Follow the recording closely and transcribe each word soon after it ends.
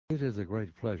It is a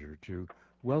great pleasure to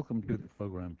welcome to the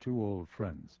program two old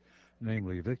friends,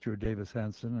 namely Victor Davis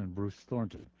Hanson and Bruce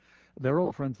Thornton. They're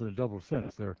old friends in a double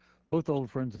sense. They're both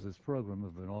old friends of this program,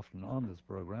 have been often on this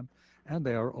program, and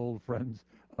they are old friends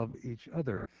of each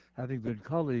other, having been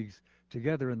colleagues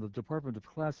together in the Department of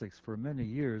Classics for many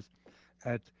years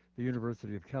at the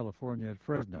University of California at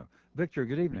Fresno. Victor,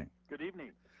 good evening. Good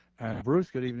evening. And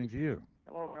Bruce, good evening to you.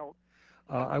 Hello, Milt.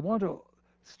 I want to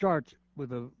start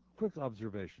with a quick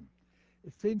observation.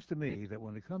 It seems to me that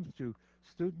when it comes to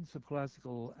students of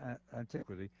classical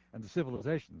antiquity and the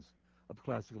civilizations of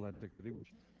classical antiquity, which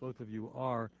both of you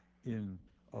are in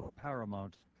a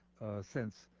paramount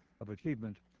sense of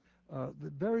achievement,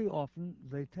 that very often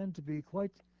they tend to be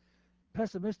quite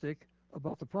pessimistic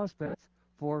about the prospects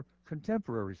for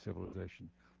contemporary civilization,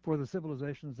 for the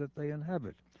civilizations that they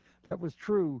inhabit. That was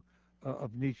true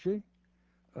of Nietzsche,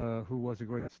 who was a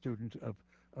great student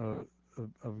uh,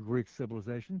 of Greek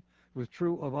civilization. It was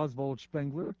true of Oswald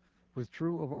Spengler. It was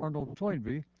true of Arnold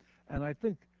Toynbee. And I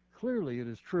think clearly it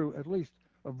is true, at least,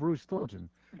 of Bruce Thornton,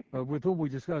 with whom we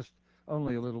discussed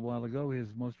only a little while ago his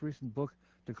most recent book,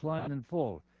 Decline and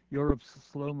Fall, Europe's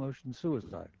Slow Motion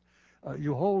Suicide.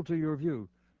 You hold to your view,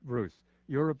 Bruce.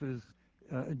 Europe is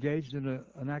engaged in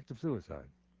an act of suicide.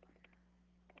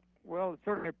 Well, it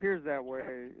certainly appears that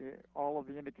way. All of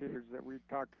the indicators that we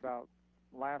talked about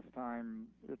last time,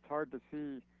 it's hard to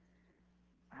see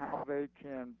how they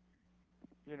can,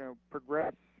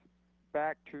 progress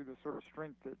back to the sort of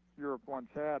strength that Europe once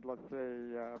had, let's say,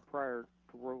 prior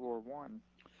to World War One.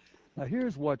 Now,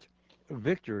 here's what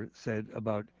Victor said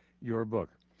about your book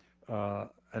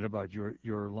and about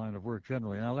your line of work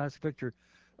generally. And I'll ask Victor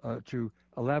to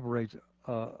elaborate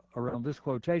around this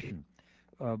quotation.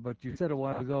 But you said a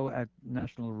while ago at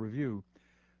National Review,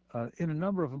 in a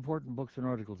number of important books and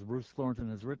articles, Bruce Thornton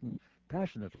has written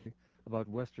passionately about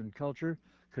Western culture,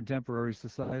 contemporary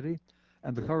society,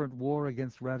 and the current war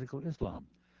against radical Islam.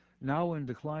 Now in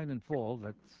Decline and Fall,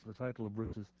 that's the title of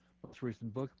Bruce's most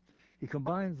recent book, he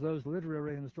combines those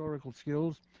literary and historical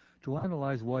skills to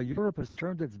analyze why Europe has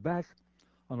turned its back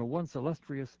on a once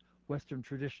illustrious Western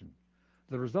tradition.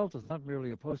 The result is not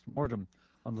merely a post-mortem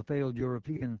on the failed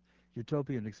European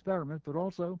utopian experiment, but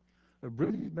also a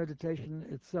brilliant meditation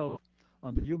itself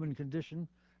on the human condition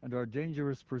and our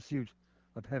dangerous pursuit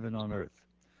of heaven on earth.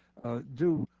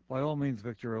 Do, by all means,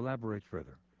 Victor, elaborate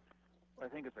further. I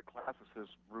think as a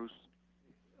classicist, Bruce,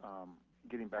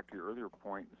 getting back to your earlier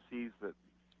point, sees that,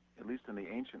 at least in the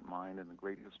ancient mind, and the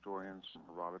great historians from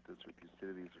Herodotus or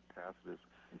Thucydides or Tacitus,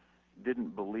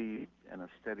 didn't believe in a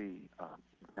steady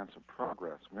advance of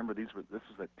progress. Remember, this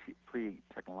is a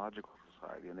pre-technological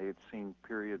society, and they had seen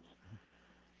periods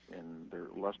in their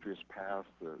illustrious past,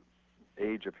 the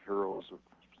age of heroes of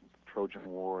the Trojan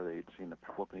War. They had seen the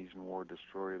Peloponnesian War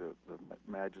destroy the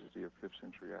majesty of 5th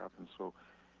century Athens. So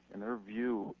in their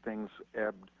view, things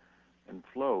ebbed and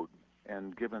flowed.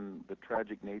 And given the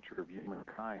tragic nature of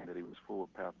humankind, that he was full of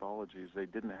pathologies, they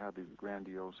didn't have these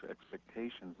grandiose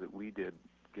expectations that we did,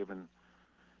 given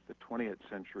the 20th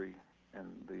century and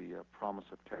the promise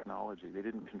of technology. They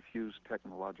didn't confuse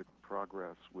technological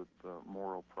progress with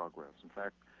moral progress. In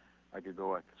fact, I could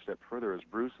go a step further, as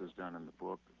Bruce has done in the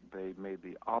book. They made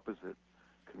the opposite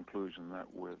conclusion,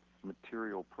 that with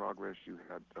material progress you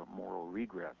had moral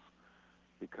regress,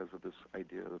 because of this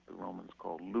idea that the Romans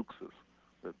called luxus,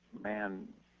 that man,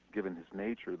 given his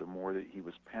nature, the more that he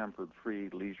was pampered, free,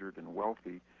 leisured, and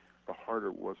wealthy, the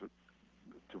harder was it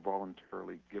to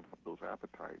voluntarily give up those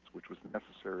appetites, which was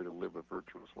necessary to live a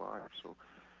virtuous life. So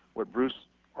what Bruce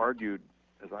argued,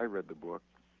 as I read the book,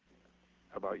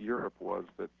 about Europe was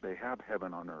that they have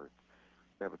heaven on earth.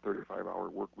 They have a 35-hour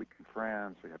work week in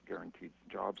France. They have guaranteed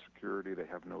job security. They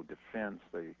have no defense.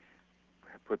 They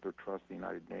have put their trust in the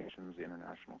United Nations, the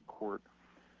International Court.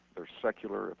 They're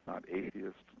secular, if not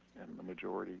atheist, in the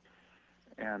majority.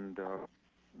 And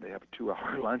they have a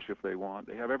 2-hour lunch if they want.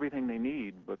 They have everything they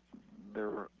need, but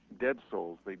they're dead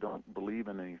souls. They don't believe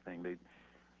in anything.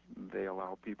 They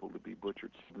allow people to be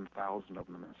butchered, 7,000 of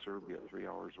them in Serbia, 3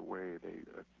 hours away.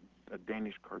 A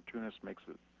Danish cartoonist makes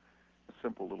a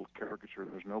simple little caricature.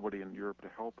 There's nobody in Europe to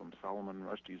help him. Salman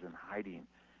Rushdie's in hiding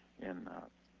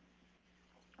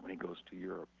when he goes to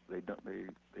Europe. They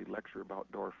lecture about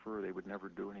Darfur. They would never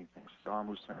do anything. Saddam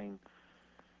Hussein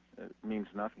means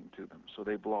nothing to them. So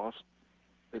they've lost.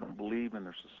 They don't believe in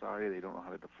their society. They don't know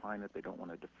how to define it. They don't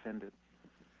want to defend it.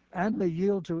 And they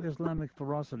yield to Islamic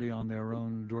ferocity on their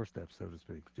own doorstep, so to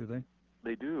speak, do they?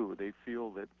 They do. They feel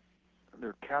that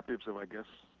they're captives of, I guess,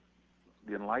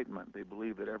 the Enlightenment. They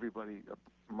believe that everybody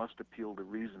must appeal to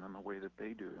reason in the way that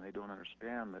they do, and they don't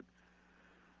understand that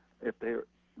if they're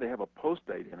they have a post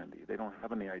identity. They don't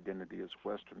have any identity as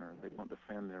Westerner. They don't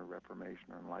defend their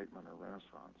Reformation or Enlightenment or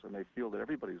Renaissance, and they feel that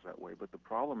everybody's that way. But the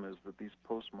problem is that these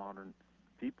postmodern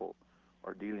people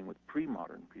are dealing with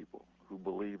pre-modern people who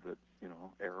believe that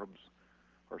Arabs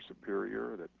are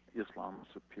superior, that Islam is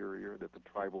superior, that the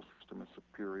tribal system is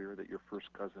superior, that your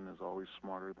first cousin is always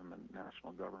smarter than the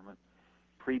national government,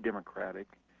 pre-democratic.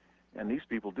 And these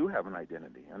people do have an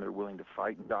identity, and they're willing to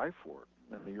fight and die for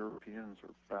it. And the Europeans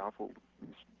are baffled,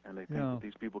 and they think that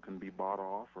these people can be bought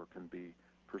off or can be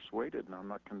persuaded, and I'm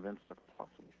not convinced that's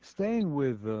possible. Staying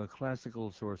with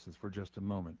classical sources for just a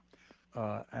moment,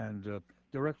 and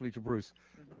directly to Bruce,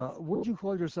 would you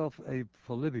call yourself a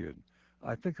Polybian?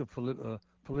 I think of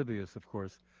Polybius, of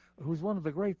course, who's one of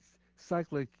the great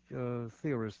cyclic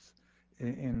theorists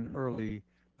in early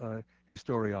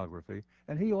historiography,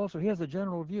 and he has a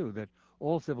general view that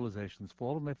all civilizations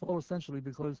fall, and they fall essentially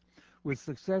because with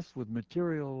success, with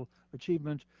material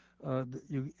achievement,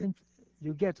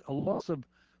 you get a loss of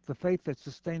the faith that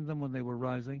sustained them when they were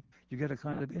rising. You get a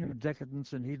kind of inner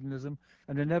decadence and hedonism,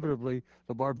 and inevitably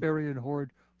the barbarian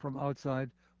horde from outside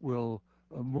will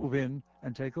move in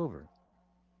and take over.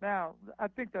 Now, I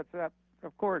think that's that,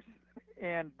 of course,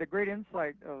 and the great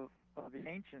insight of the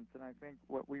ancients, and I think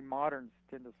what we moderns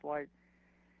tend to slight,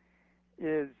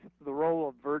 is the role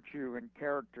of virtue and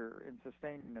character in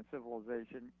sustaining a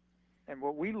civilization. And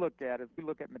what we look at is we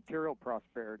look at material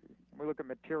prosperity, we look at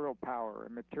material power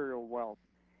and material wealth.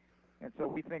 And so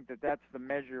we think that that's the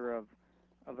measure of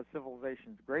a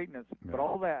civilization's greatness. Yeah. But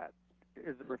all that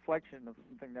is a reflection of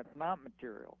something that's not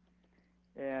material.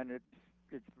 And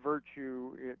it's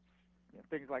virtue, it's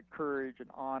things like courage and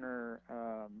honor,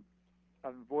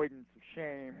 avoidance of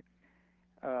shame.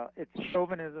 It's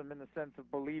chauvinism in the sense of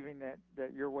believing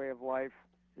that your way of life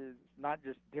is not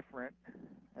just different,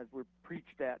 as we're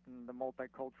preached at in the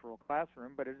multicultural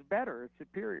classroom, but it's better, it's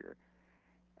superior.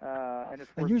 And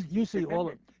it's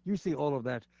you see all of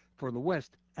that for the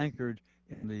West anchored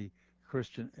in the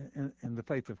in the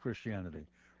faith of Christianity,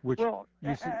 which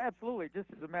absolutely. Just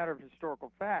as a matter of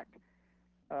historical fact,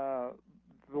 the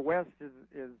West is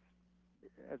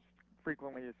as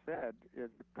frequently is said, is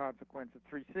a consequence of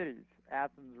three cities: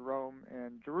 Athens, Rome,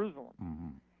 and Jerusalem. Mm-hmm.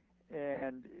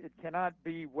 And it cannot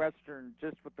be Western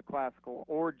just with the classical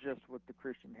or just with the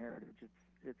Christian heritage.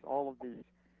 It's all of these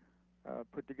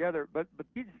put together. But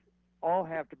these all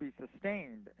have to be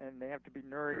sustained, and they have to be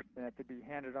nourished, and have to be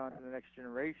handed on to the next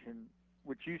generation,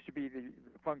 which used to be the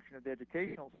function of the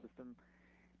educational system,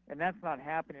 and that's not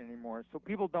happening anymore. So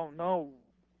people don't know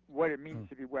what it means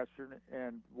to be Western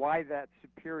and why that's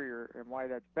superior and why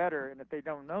that's better. And if they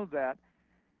don't know that,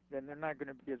 then they're not going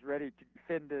to be as ready to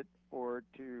defend it or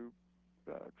to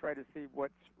try to see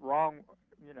what's wrong,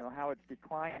 how it's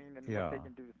declining and what they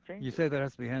can do to change it. You say that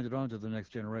has to be handed on to the next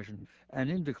generation. And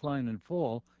in decline and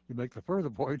fall, you make the further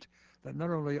point that not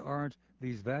only aren't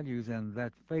these values and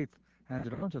that faith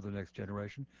handed on to the next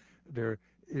generation, there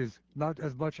is not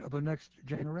as much of a next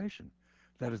generation.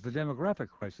 That is the demographic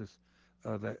crisis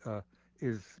that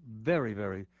is very,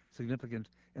 very significant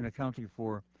in accounting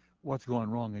for what's gone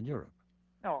wrong in Europe.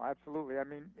 No, absolutely. I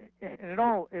mean, and it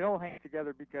all hangs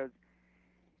together because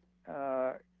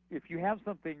if you have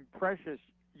something precious,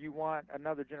 you want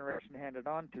another generation handed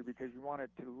on to because you want it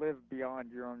to live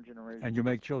beyond your own generation. And you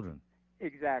make children.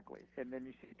 Exactly. And then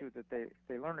you see to it that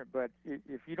they learn it. But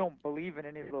if you don't believe in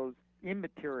any of those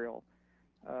immaterial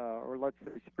or let's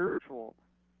say spiritual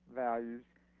values,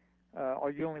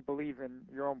 or you only believe in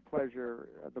your own pleasure,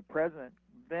 the present,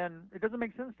 then it doesn't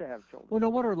make sense to have children. Well, now,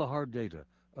 what are the hard data,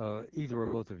 either or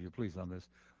both of you, please, on this,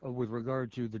 with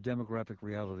regard to the demographic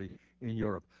reality in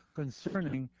Europe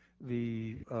concerning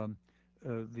the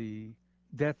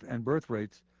death and birth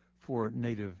rates for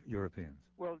native Europeans?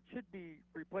 Well, it should be,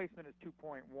 replacement is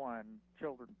 2.1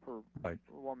 children per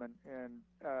woman, and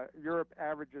Europe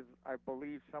averages, I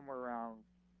believe, somewhere around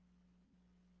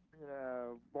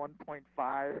 1.5. 1.6,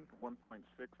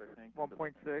 I think.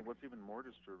 1.6. What's even more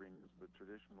disturbing is the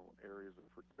traditional areas of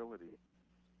fertility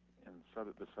in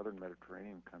the southern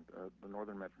Mediterranean, the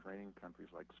northern Mediterranean countries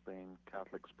like Spain,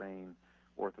 Catholic Spain,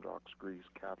 Orthodox Greece,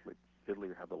 Catholic Italy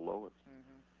have the lowest.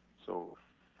 Mm-hmm. So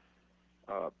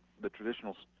the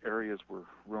traditional areas where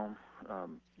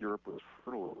Europe was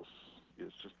fertile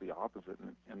is just the opposite.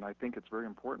 And I think it's very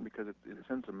important because it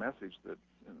sends a message that,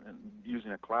 and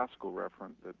using a classical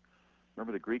reference, that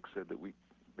remember the Greeks said that we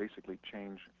basically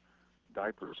change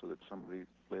diapers so that somebody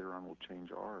later on will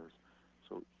change ours.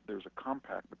 So there's a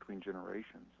compact between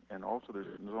generations. And also there's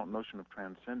a notion of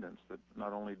transcendence, that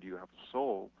not only do you have a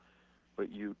soul,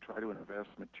 but you try to invest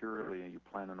materially, and you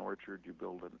plant an orchard, you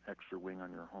build an extra wing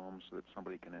on your home so that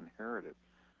somebody can inherit it,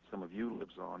 some of you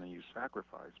lives on and you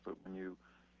sacrifice. But when you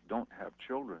don't have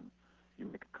children, you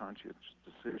make a conscious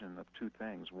decision of two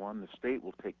things. One, the state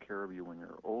will take care of you when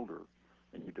you're older,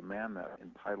 and you demand that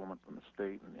entitlement from the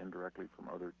state and indirectly from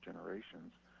other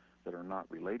generations that are not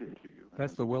related to you.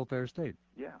 That's the welfare state.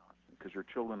 Yeah, because your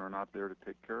children are not there to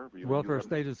take care of you. The welfare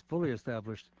state is fully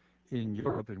established in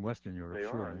Europe, in Western Europe. They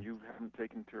sure. are, and you haven't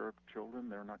taken care of children,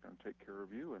 they're not going to take care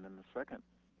of you. And then the second,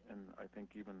 and I think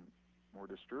even more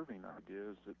disturbing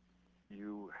idea, is that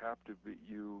you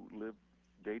live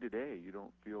day to day. You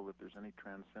don't feel that there's any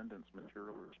transcendence,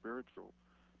 material or spiritual.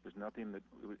 There's nothing that,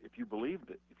 if you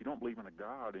don't believe in a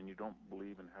God and you don't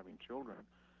believe in having children,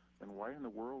 then why in the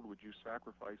world would you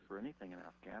sacrifice for anything in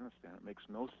Afghanistan? It makes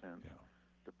no sense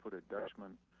to put a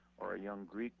Dutchman or a young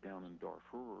Greek down in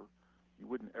Darfur. You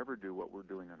wouldn't ever do what we're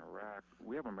doing in Iraq.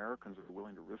 We have Americans that are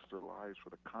willing to risk their lives for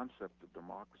the concept of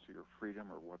democracy or freedom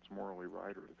or what's morally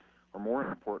right, or more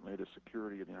importantly, the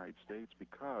security of the United States,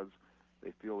 because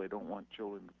they feel they don't want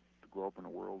children to grow up in a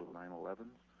world of 9/11s,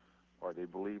 or they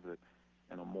believe that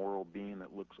in a moral being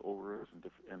that looks over us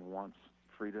and wants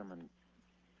freedom and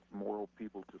moral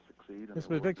people to succeed. Yes,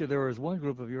 but Victor, there is one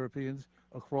group of Europeans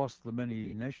across the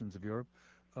many nations of Europe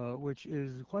which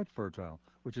is quite fertile,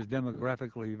 which is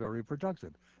demographically very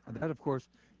productive. And that, of course,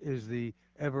 is the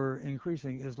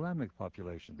ever-increasing Islamic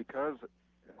population. Because,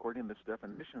 according to this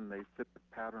definition, they fit the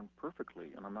pattern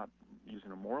perfectly. And I'm not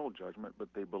using a moral judgment, but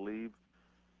they believe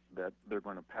that they're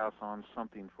going to pass on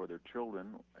something for their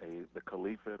children, the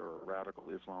caliphate or a radical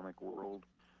Islamic world,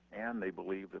 and they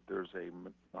believe that there's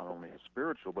not only a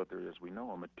spiritual, but there is, as we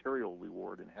know, a material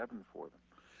reward in heaven for them.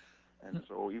 And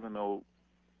so even though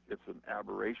it's an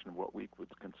aberration of what we would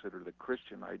consider the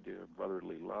Christian idea of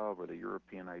brotherly love or the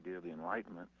European idea of the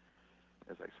Enlightenment,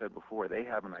 as I said before, they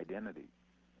have an identity,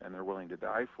 and they're willing to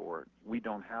die for it. We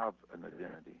don't have an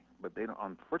identity, but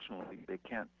unfortunately, they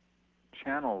can't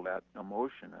channel that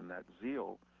emotion and that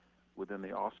zeal within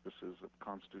the auspices of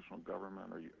constitutional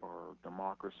government or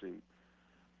democracy.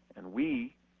 And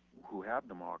we, who have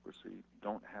democracy,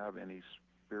 don't have any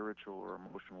spiritual or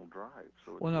emotional drive.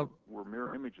 So we're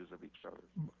mirror images of each other.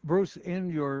 Bruce, in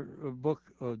your book,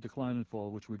 Decline and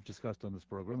Fall, which we've discussed on this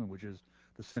program, and which is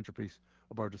the centerpiece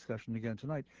of our discussion again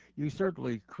tonight, you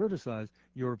certainly criticize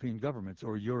European governments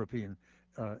or European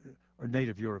or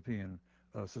native European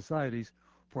societies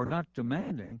for not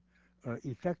demanding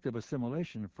effective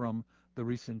assimilation from the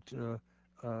recent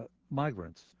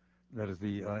migrants, that is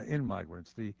the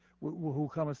in-migrants, who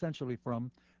come essentially from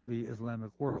the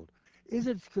Islamic world. Is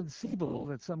it conceivable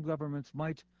that some governments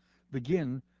might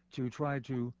begin to try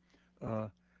to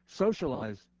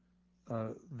socialize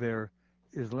their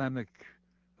Islamic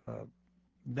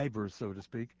neighbors, so to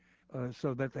speak,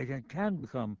 so that they can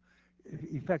become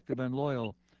effective and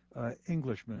loyal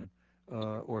Englishmen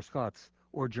or Scots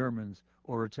or Germans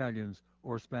or Italians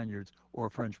or Spaniards or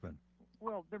Frenchmen?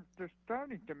 Well, they're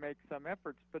starting to make some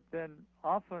efforts, but then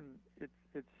often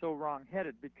it's so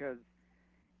wrong-headed, because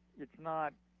it's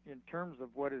not in terms of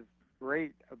what is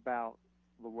great about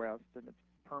the West and its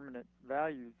permanent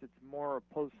values. It's more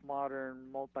a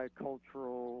postmodern,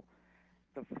 multicultural,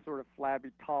 the sort of flabby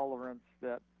tolerance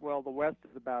that, well, the West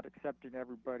is about accepting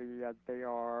everybody as they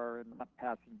are and not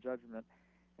passing judgment.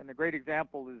 And the great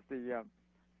example is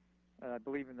I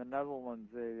believe in the Netherlands,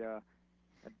 a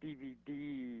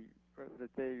DVD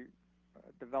that they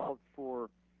developed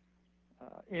for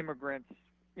immigrants,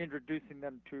 introducing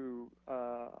them to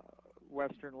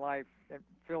Western life, and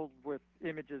filled with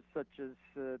images such as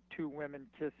two women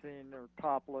kissing or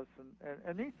topless,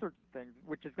 and these sorts of things,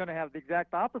 which is going to have the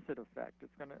exact opposite effect.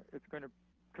 It's going to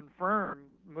confirm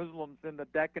Muslims in the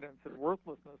decadence and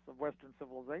worthlessness of Western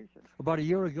civilization. About a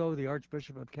year ago, the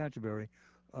Archbishop of Canterbury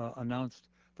announced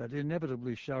that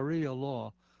inevitably Sharia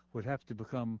law would have to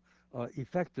become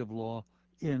effective law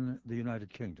in the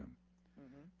United Kingdom.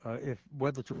 If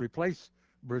whether to replace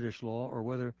British law or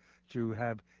whether to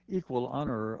have equal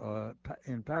honor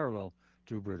in parallel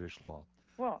to British law.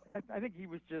 Well, I think he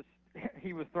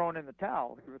was thrown in the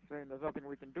towel. He was saying there's nothing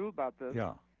we can do about this.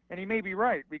 Yeah. And he may be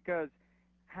right, because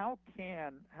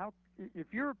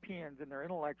if Europeans and their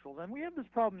intellectuals, and we have this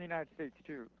problem in the United States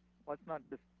too. Let's not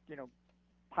just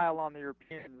pile on the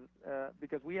Europeans,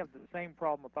 because we have the same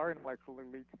problem with our intellectual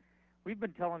elites. We've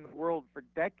been telling the world for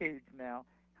decades now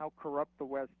how corrupt the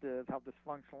West is, how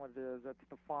dysfunctional it is. That's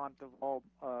the font of all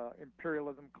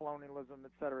imperialism, colonialism,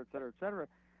 et cetera, et cetera, et cetera.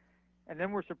 And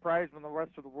then we're surprised when the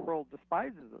rest of the world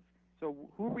despises us. So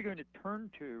who are we going to turn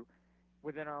to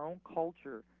within our own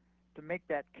culture to make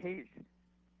that case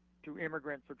to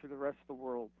immigrants or to the rest of the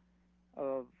world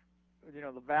of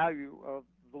the value of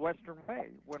the Western way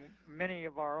when many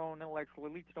of our own intellectual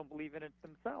elites don't believe in it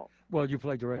themselves. Well, you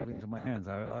play directly into my hands.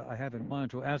 I have in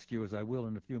mind to ask you, as I will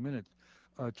in a few minutes,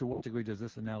 to what degree does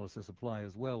this analysis apply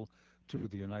as well to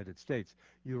the United States?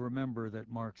 You remember that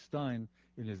Mark Stein,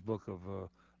 in his book of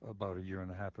about a year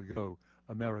and a half ago,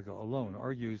 America Alone,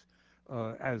 argues,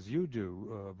 as you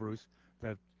do, Bruce,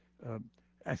 that,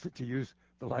 as to use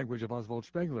the language of Oswald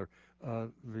Spengler,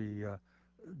 the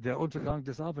der Untergang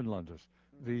des Abendlandes,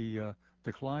 the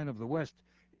decline of the West,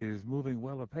 is moving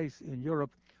well apace in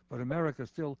Europe, but America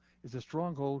still is a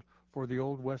stronghold for the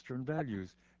old Western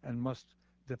values and must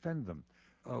defend them.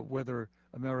 Whether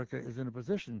America is in a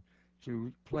position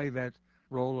to play that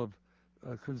role of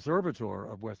conservator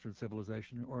of Western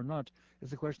civilization or not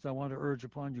is a question I want to urge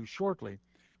upon you shortly.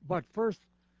 But first,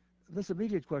 this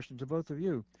immediate question to both of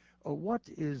you. What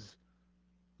is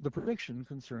the prediction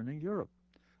concerning Europe?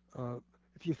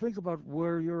 If you think about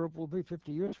where Europe will be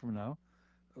 50 years from now,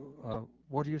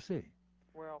 what do you see?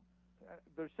 Well,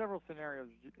 there's several scenarios.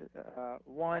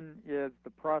 One is the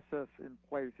process in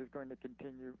place is going to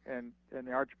continue, and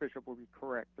the Archbishop will be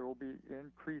correct. There will be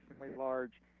increasingly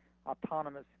large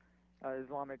autonomous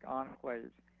Islamic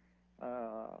enclaves,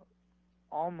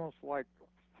 almost like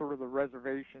sort of the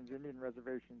reservations, Indian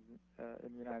reservations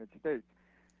in the United States.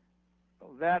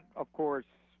 That, of course,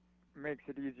 makes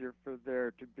it easier for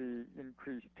there to be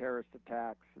increased terrorist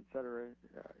attacks, etc.,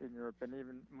 in Europe, and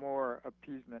even more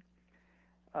appeasement.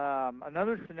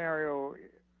 Another scenario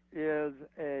is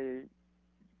a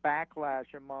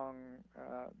backlash among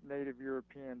native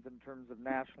Europeans in terms of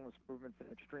nationalist movements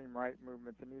and extreme right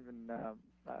movements and even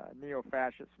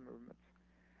neo-fascist movements,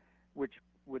 which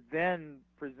would then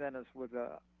present us with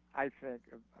I think,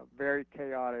 a very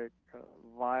chaotic,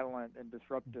 violent, and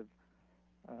disruptive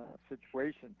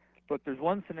situation. But there's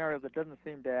one scenario that doesn't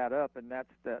seem to add up, and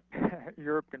that's that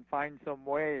Europe can find some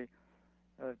way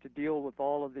to deal with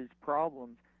all of these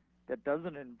problems that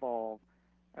doesn't involve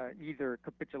either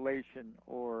capitulation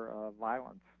or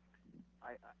violence.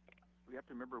 We have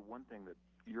to remember one thing, that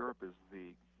Europe is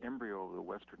the embryo of the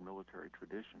Western military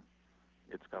tradition.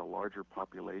 It's got a larger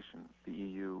population, the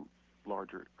EU,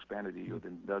 larger expanded EU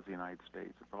than does the United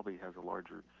States. It probably has a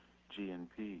larger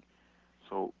GNP.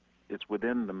 So it's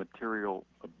within the material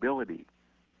ability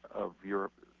of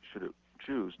Europe, should it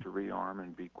choose to rearm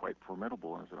and be quite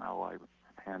formidable as an ally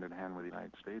hand in hand with the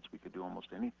United States. We could do almost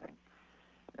anything.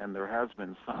 And there has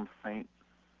been some faint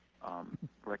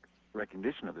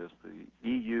recognition of this. The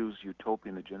EU's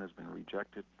utopian agenda has been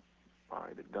rejected by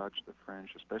the Dutch, the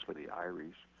French, especially the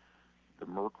Irish, the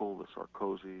Merkel, the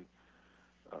Sarkozy,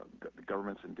 the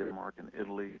governments in Denmark and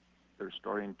Italy. They're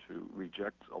starting to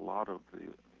reject a lot of the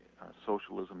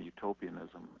socialism,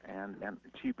 utopianism, and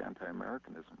cheap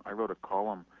anti-Americanism. I wrote a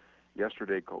column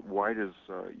yesterday called "Why Does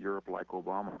Europe Like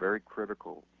Obama?" Very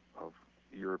critical of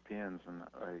Europeans, and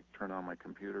I turned on my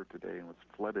computer today and was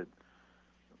flooded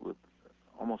with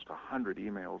almost 100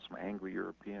 emails from angry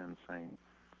Europeans saying,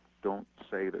 "Don't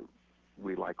say that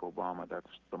we like Obama,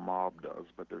 that's the mob does,"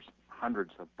 but there's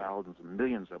hundreds of thousands and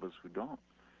millions of us who don't.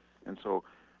 And so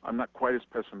I'm not quite as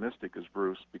pessimistic as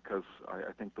Bruce, because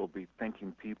I think there'll be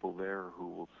thinking people there who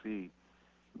will see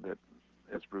that,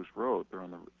 as Bruce wrote, they're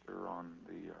on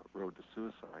the road to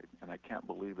suicide, and I can't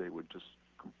believe they would just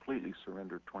completely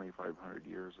surrender 2,500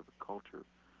 years of a culture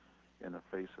in the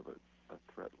face of a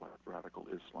threat like radical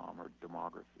Islam or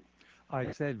demography.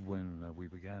 I said when we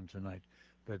began tonight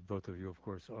that both of you, of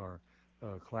course, are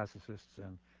classicists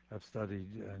and have studied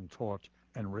and taught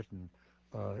and written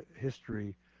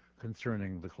history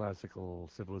concerning the classical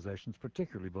civilizations,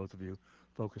 particularly both of you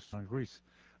focused on Greece.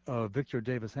 Victor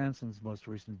Davis Hanson's most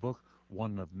recent book,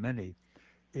 one of many,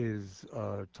 is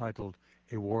titled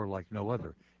A War Like No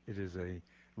Other. It is a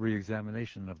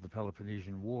re-examination of the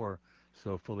Peloponnesian War,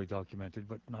 so fully documented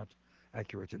but not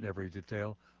accurate in every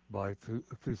detail, by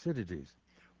Thucydides.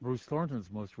 Bruce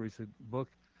Thornton's most recent book,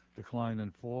 Decline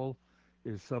and Fall,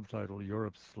 is subtitled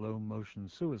Europe's Slow Motion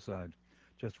Suicide,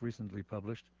 just recently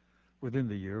published within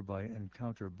the year by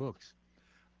Encounter Books.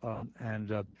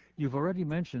 And you've already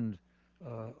mentioned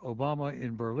Obama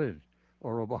in Berlin,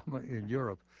 or Obama in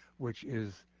Europe, which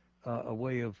is a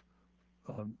way of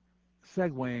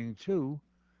segueing to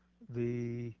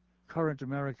the current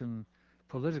American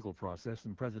political process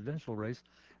and presidential race.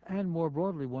 And more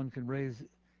broadly, one can raise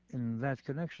in that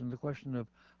connection the question of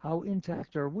how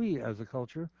intact are we as a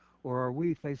culture, or are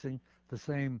we facing the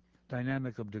same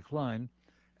dynamic of decline?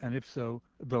 And if so,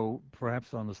 though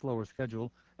perhaps on a slower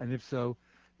schedule, and if so,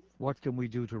 what can we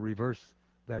do to reverse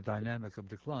that dynamic of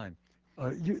decline?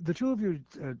 The two of you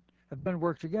have done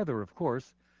work together, of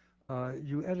course.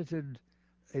 You edited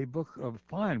a book, a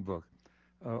fine book,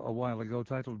 a while ago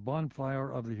titled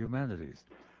Bonfire of the Humanities,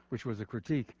 which was a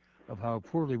critique of how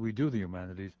poorly we do the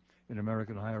humanities in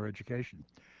American higher education.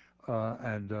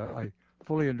 And I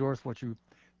fully endorse what you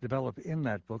develop in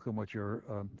that book and what your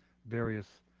various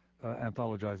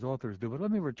anthologized authors do. But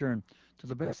let me return to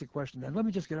the basic question, and let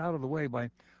me just get out of the way by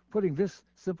putting this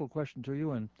simple question to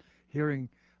you and hearing,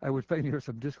 I would fain hear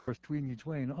some discourse between you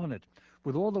twain on it.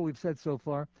 With all that we've said so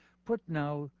far,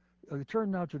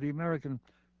 turn now to the American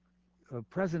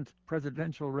present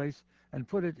presidential race and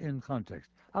put it in context.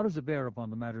 How does it bear upon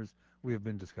the matters we have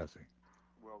been discussing?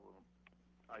 Well,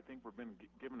 I think we've been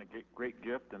given a great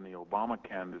gift in the Obama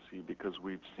candidacy because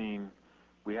we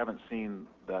haven't seen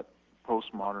that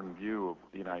postmodern view of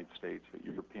the United States, that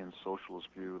European socialist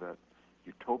view, that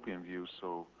utopian view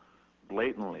so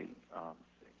blatantly,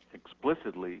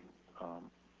 explicitly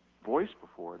voiced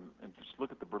before. And just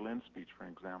look at the Berlin speech, for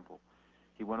example.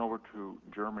 He went over to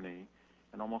Germany,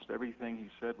 and almost everything he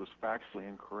said was factually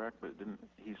incorrect, but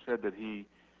he said that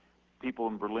people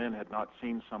in Berlin had not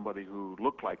seen somebody who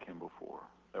looked like him before.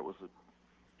 That was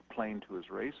plain to his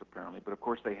race, apparently. But of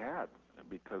course they had,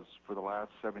 because for the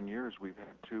last 7 years we've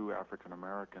had two African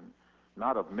American,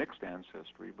 not of mixed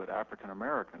ancestry, but African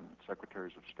American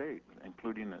secretaries of state,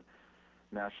 including a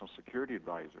national security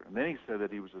advisor. And then he said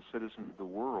that he was a citizen of the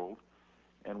world,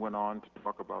 and went on to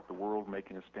talk about the world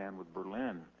making a stand with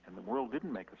Berlin. And the world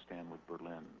didn't make a stand with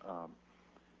Berlin.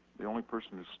 The only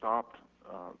person who stopped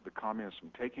the communists from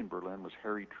taking Berlin was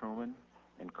Harry Truman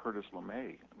and Curtis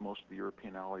LeMay. Most of the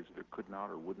European allies either could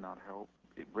not or would not help.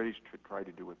 The British tried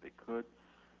to do what they could.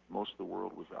 Most of the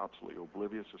world was absolutely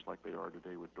oblivious, just like they are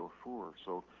today with Darfur.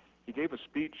 So he gave a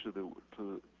speech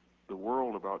to the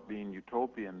world about being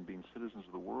utopian, being citizens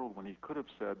of the world, when he could have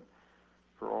said,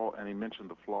 and he mentioned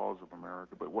the flaws of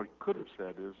America, but what he could have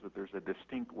said is that there's a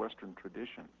distinct Western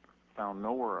tradition found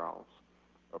nowhere else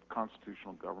of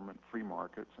constitutional government, free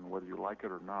markets, and whether you like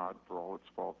it or not, for all its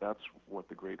fault, that's what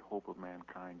the great hope of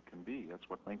mankind can be. That's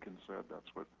what Lincoln said, that's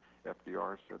what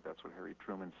FDR said, that's what Harry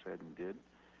Truman said and did.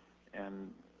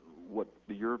 And what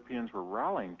the Europeans were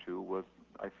rallying to was,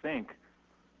 I think,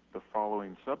 the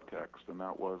following subtext, and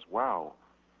that was, wow,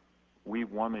 we've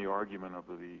won the argument of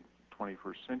the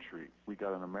 21st century. We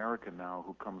got an American now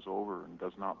who comes over and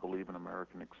does not believe in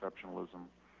American exceptionalism.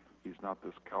 He's not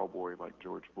this cowboy like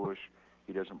George Bush.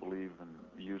 He doesn't believe in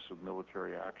the use of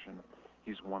military action.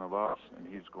 He's one of us, and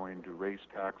he's going to raise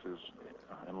taxes,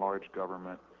 enlarge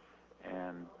government,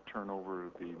 and turn over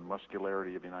the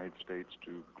muscularity of the United States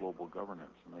to global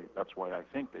governance. And that's why I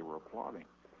think they were applauding.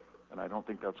 And I don't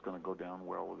think that's going to go down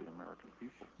well with the American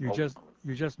people.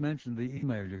 You just mentioned the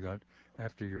email you got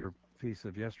after your piece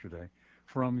of yesterday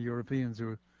from Europeans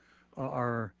who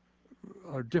are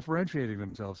differentiating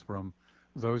themselves from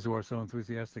those who are so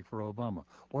enthusiastic for Obama.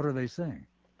 What are they saying?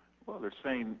 Well, they're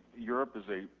saying Europe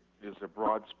is a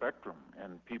broad spectrum,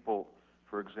 and people,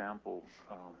 for example,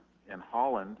 in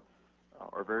Holland,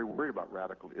 are very worried about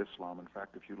radical Islam. In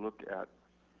fact, if you look at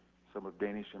some of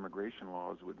Danish immigration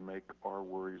laws, it would make our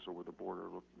worries over the border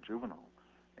look juvenile.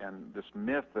 And this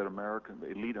myth that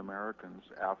elite Americans,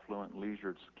 affluent,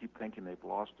 leisured, keep thinking they've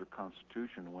lost their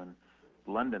constitution when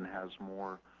London has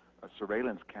more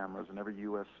surveillance cameras in every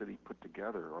U.S. city put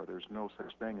together, or there's no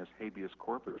such thing as habeas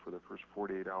corpus for the first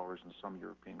 48 hours in some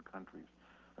European countries.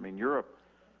 I mean, Europe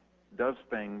does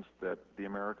things that the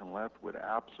American left would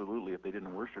absolutely, if they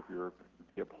didn't worship Europe,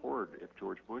 be abhorred if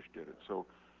George Bush did it. So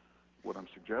what I'm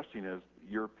suggesting is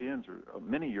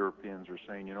many Europeans are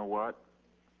saying, you know what,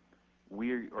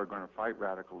 we are going to fight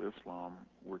radical Islam.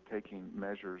 We're taking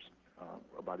measures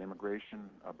about immigration,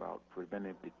 about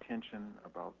preventive detention,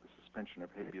 about the suspension of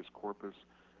habeas corpus,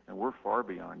 and we're far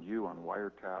beyond you on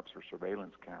wiretaps or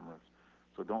surveillance cameras.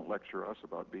 So don't lecture us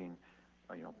about being,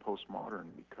 postmodern,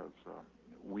 because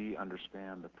we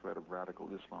understand the threat of radical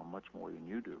Islam much more than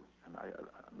you do. And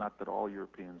not that all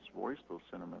Europeans voice those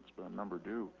sentiments, but a number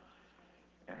do.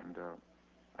 And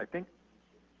I think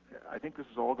this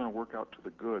is all going to work out to the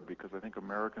good, because I think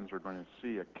Americans are going to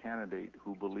see a candidate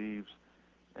who believes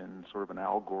in sort of an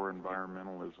Al Gore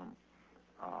environmentalism.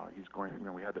 He's going.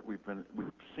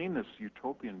 We've seen this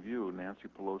utopian view. Nancy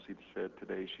Pelosi said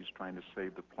today she's trying to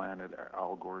save the planet.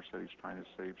 Al Gore said he's trying to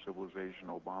save civilization.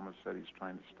 Obama said he's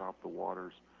trying to stop the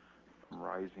waters from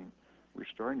rising. We're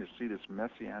starting to see this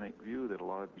messianic view that a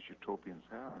lot of these utopians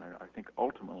have, and I think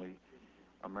ultimately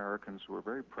Americans who are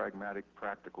very pragmatic,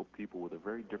 practical people with a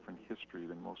very different history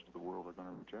than most of the world are going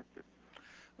to reject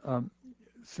it.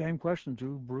 Same question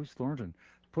to Bruce Thornton.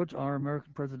 Put our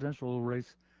American presidential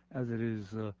race, as it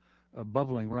is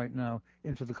bubbling right now,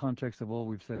 into the context of all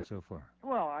we've said so far.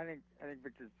 Well, I think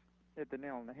Victor's hit the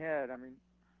nail on the head. I mean,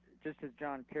 just as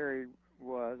John Kerry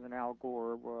was and Al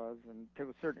Gore was, and to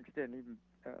a certain extent even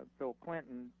Bill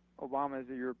Clinton, Obama is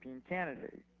a European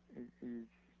candidate. He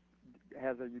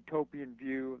has a utopian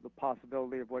view of the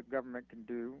possibility of what government can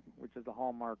do, which is a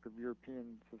hallmark of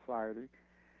European society.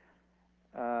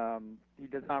 He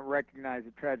does not recognize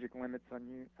the tragic limits on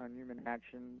human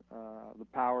action, the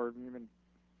power of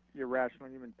irrational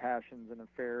human passions and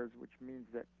affairs, which means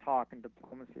that talk and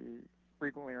diplomacy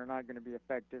frequently are not going to be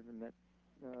effective, and that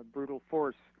brutal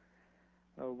force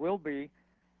will be.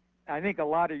 I think a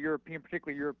lot of European,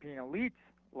 particularly European elites,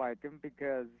 like him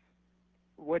because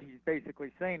what he's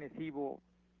basically saying is he will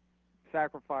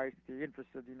sacrifice the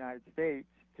interests of the United States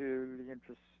to the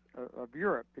interests of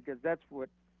Europe, because that's what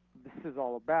this is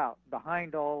all about.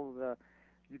 Behind all the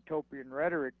utopian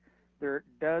rhetoric, there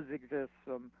does exist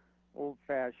some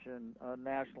old-fashioned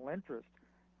national interest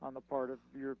on the part of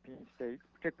European states,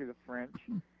 particularly the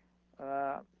French,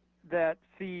 that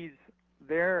sees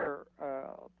their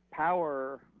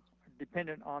power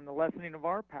dependent on the lessening of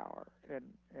our power and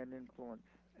influence.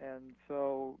 And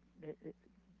so,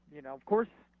 of course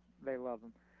they love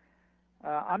him.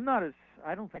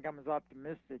 I don't think I'm as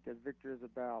optimistic as Victor is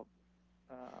about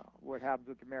what happens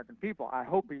with the American people. I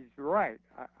hope he's right.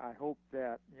 I hope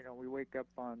that, we wake up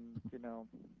on,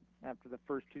 after the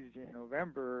first Tuesday in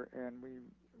November, and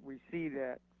we see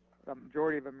that the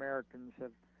majority of Americans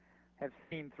have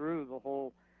seen through the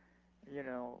whole,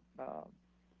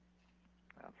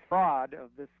 fraud of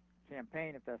this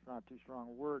campaign, if that's not too strong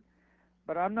a word.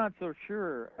 But I'm not so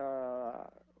sure.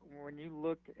 When you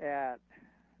look at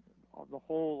the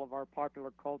whole of our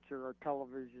popular culture, our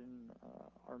television,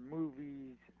 our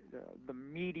movies, the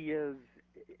media's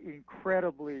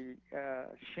incredibly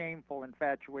shameful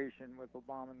infatuation with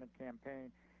Obama and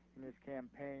his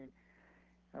campaign,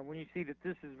 when you see that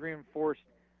this is reinforced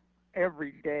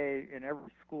every day in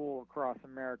every school across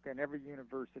America, in every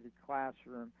university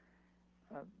classroom,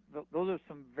 those are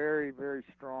some very, very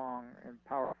strong and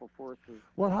powerful forces.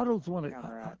 Well, how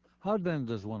then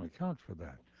does one account for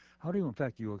that? How do you, in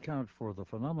fact, account for the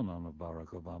phenomenon of Barack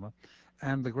Obama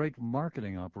and the great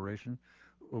marketing operation,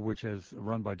 which has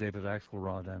run by David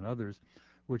Axelrod and others,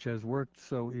 which has worked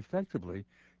so effectively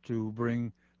to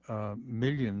bring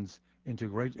millions into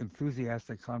great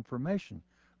enthusiastic confirmation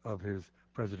of his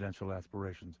presidential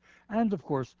aspirations? And, of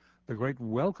course, the great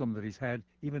welcome that he's had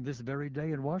even this very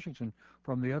day in Washington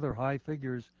from the other high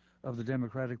figures of the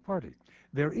Democratic Party.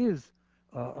 There is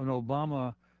an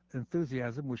Obama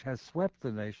enthusiasm which has swept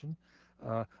the nation.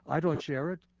 I don't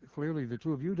share it. Clearly, the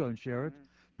two of you don't share it.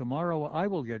 Tomorrow, I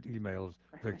will get emails,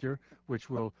 Victor, which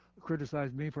will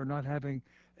criticize me for not having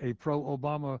a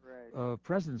pro-Obama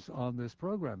presence on this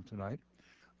program tonight.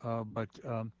 But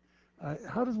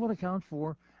how does one account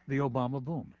for the Obama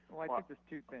boom? Well, I think there's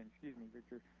two things. Excuse me,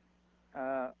 Victor.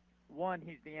 One,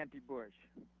 he's the anti-Bush,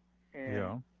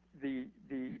 and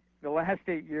the last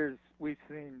 8 years we've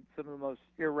seen some of the most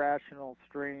irrational,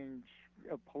 strange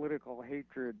political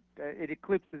hatred. It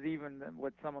eclipses even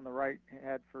what some on the right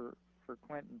had for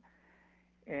Clinton,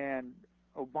 and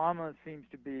Obama seems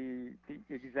to be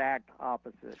the exact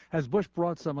opposite. Has Bush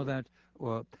brought some of that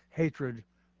hatred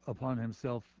upon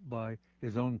himself by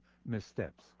his own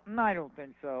missteps? No, I don't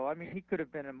think so. I mean, he could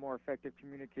have been a more effective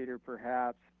communicator,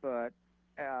 perhaps, but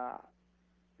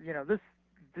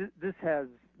this has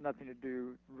nothing to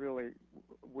do really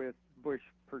with Bush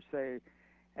per se,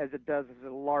 as it does as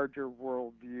a larger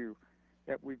worldview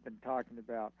that we've been talking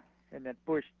about, and that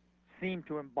Bush seemed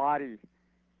to embody,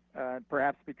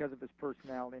 perhaps because of his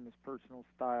personality and his personal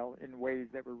style, in ways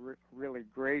that were really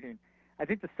grating. I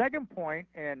think the second point,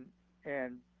 and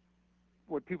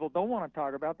what people don't want to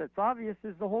talk about that's obvious,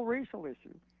 is the whole racial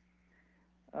issue.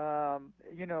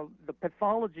 The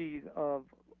pathology of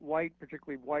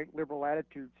particularly white liberal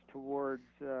attitudes towards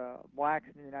blacks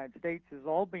in the United States is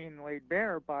all being laid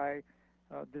bare by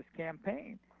this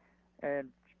campaign. And,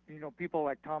 people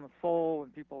like Thomas Sowell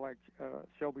and people like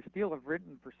Shelby Steele have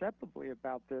written perceptibly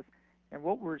about this. And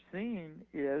what we're seeing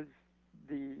is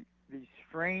the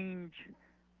strange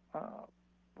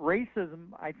racism,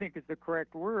 I think is the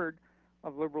correct word,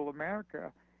 of liberal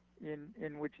America,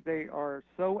 in which they are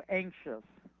so anxious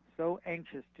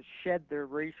to shed their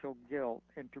racial guilt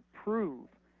and to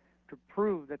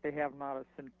prove that they have not a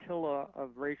scintilla of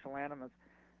racial animus,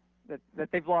 that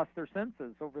they've lost their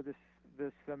senses over this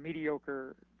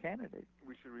mediocre candidate.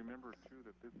 We should remember, too,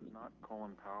 that this is not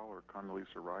Colin Powell or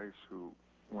Condoleezza Rice who,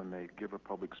 when they give a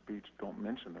public speech, don't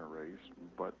mention their race,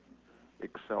 but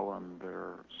excel on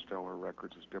their stellar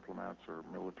records as diplomats or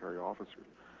military officers.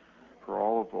 For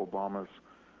all of Obama's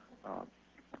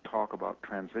talk about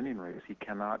transcending race, he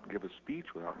cannot give a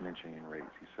speech without mentioning race.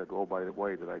 He said, "Oh, by the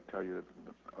way, did I tell you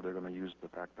that Are they going to use the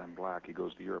fact that I'm black? He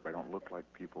goes to Europe. I don't look like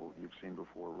people you've seen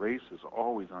before. Race is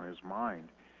always on his mind,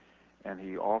 and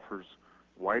he offers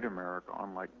white America,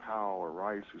 unlike Powell or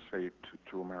Rice, who say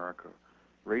to America,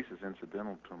 race is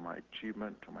incidental to my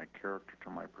achievement, to my character, to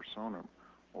my persona.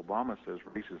 Obama says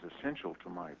race is essential to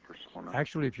my persona.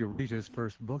 Actually, if you read his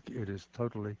first book, it is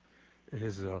totally,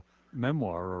 his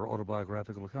memoir or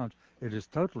autobiographical account, it is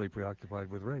totally preoccupied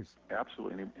with race.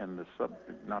 Absolutely, and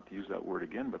not to use that word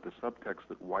again, but the subtext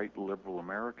that white liberal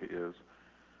America is,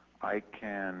 I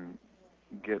can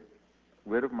get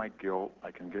rid of my guilt,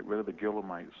 I can get rid of the guilt of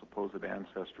my supposed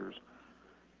ancestors,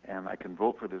 and I can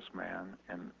vote for this man,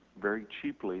 and very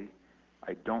cheaply,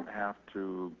 I don't have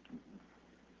to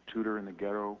tutor in the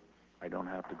ghetto, I don't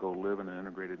have to go live in an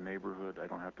integrated neighborhood, I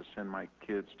don't have to send my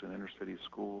kids to an inner city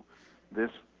school.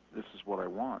 This is what I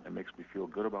want. It makes me feel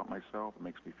good about myself, it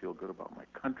makes me feel good about my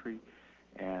country,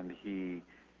 and the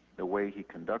way he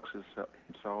conducts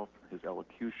himself, his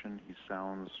elocution, he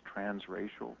sounds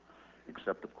transracial,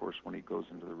 except, of course, when he goes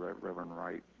into the Reverend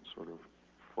Wright sort of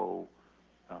faux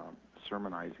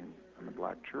sermonizing in the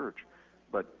black church.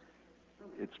 But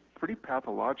it's pretty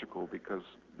pathological because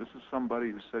this is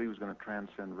somebody who said he was going to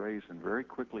transcend race, and very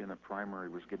quickly in the primary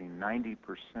was getting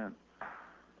 90%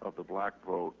 of the black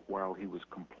vote, while he was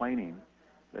complaining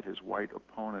that his white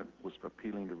opponent was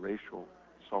appealing to racial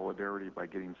solidarity by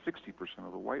getting 60%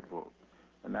 of the white vote.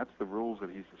 And that's the rules that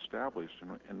he's established.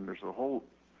 And there's a whole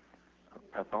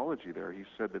pathology there. He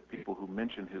said that people who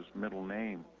mention his middle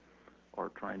name are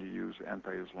trying to use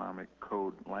anti-Islamic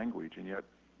code language, and yet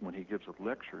when he gives a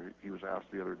lecture, he was asked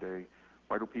the other day,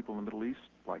 why do people in the Middle East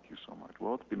like you so much?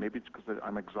 Well, maybe it's because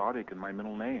I'm exotic in my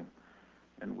middle name.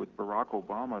 And with Barack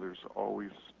Obama, there's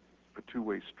always a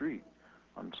two-way street.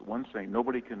 On one saying,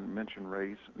 nobody can mention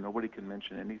race, nobody can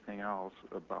mention anything else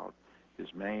about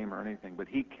his name or anything, but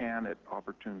he can at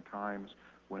opportune times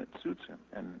when it suits him.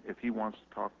 And if he wants to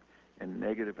talk in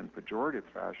negative and pejorative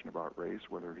fashion about race,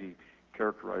 whether he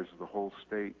characterizes the whole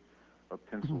state of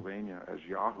Pennsylvania as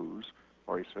yahoos,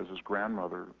 or he says his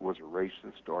grandmother was a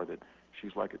racist, or that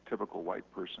she's like a typical white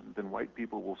person, then white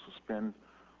people will suspend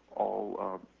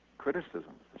all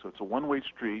criticism. So it's a one-way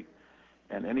street,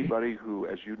 and anybody who,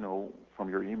 as you know from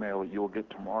your email you'll get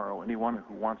tomorrow, anyone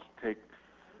who wants to take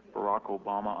Barack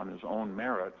Obama on his own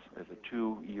merits as a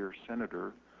 2-year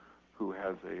senator who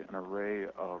has an array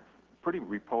of pretty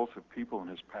repulsive people in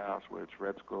his past, whether it's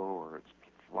Retzko or it's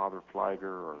Father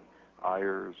Flagger or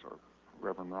Ayers or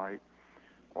Reverend Wright,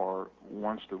 or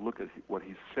wants to look at what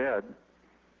he said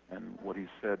and what he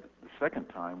said the second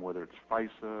time, whether it's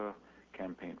FISA,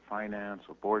 campaign finance,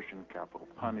 abortion, capital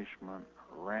punishment,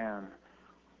 Iran,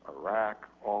 Iraq,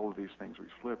 all of these things we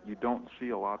slipped, you don't see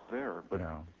a lot there. But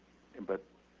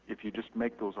if you just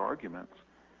make those arguments,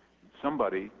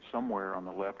 somebody somewhere on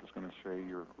the left is going to say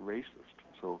you're racist.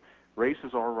 So race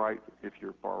is all right if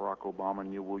you're Barack Obama,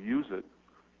 and you will use it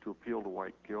to appeal to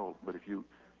white guilt. But if you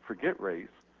forget race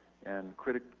and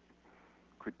critique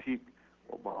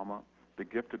Obama, the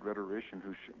gifted rhetorician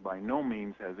who by no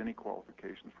means has any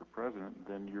qualifications for president,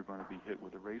 then you're going to be hit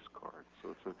with a race card.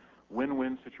 So it's a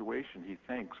win-win situation, he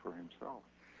thinks, for himself.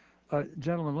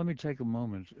 Gentlemen, let me take a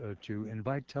moment to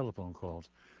invite telephone calls.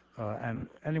 And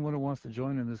anyone who wants to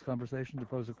join in this conversation to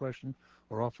pose a question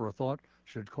or offer a thought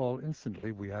should call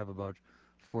instantly. We have about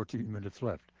 14 minutes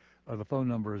left. The phone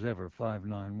number is ever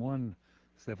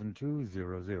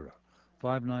 591-7200.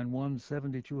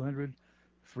 591-7200,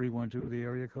 312 the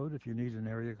area code if you need an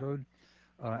area code.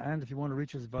 And if you want to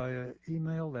reach us via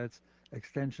email, that's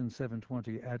extension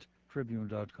 720 at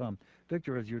tribune.com.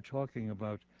 Victor, as you're talking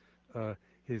about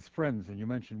his friends, and you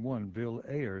mentioned one, Bill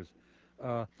Ayers,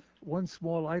 one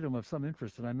small item of some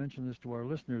interest, and I mention this to our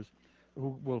listeners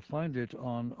who will find it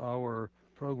on our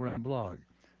program blog,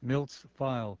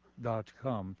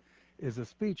 miltsfile.com, is a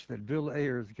speech that Bill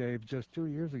Ayers gave just 2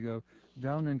 years ago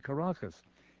down in Caracas,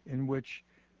 in which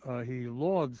he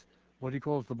lauds what he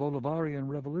calls the Bolivarian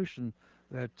revolution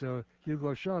that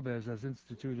Hugo Chavez has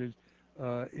instituted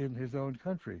in his own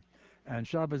country. And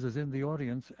Chavez is in the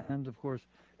audience, and of course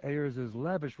Ayers is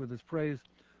lavish with his praise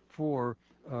for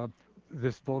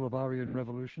this Bolivarian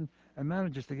revolution, and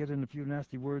manages to get in a few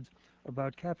nasty words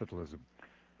about capitalism.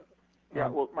 Yeah,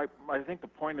 well, I think the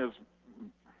point is,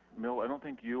 Mill, I don't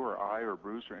think you or I or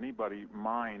Bruce or anybody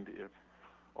mind if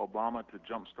Obama, to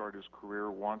jumpstart his career,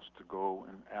 wants to go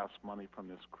and ask money from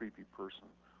this creepy person.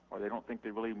 Or they don't think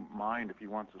they really mind if he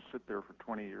wants to sit there for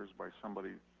 20 years by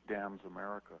somebody damns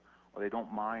America. Or they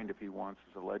don't mind if he wants,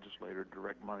 as a legislator,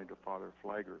 direct money to Father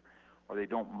Flagger. Or they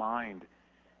don't mind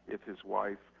if his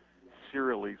wife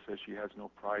serially says she has no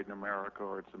pride in America,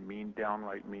 or it's a mean,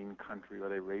 downright mean country, or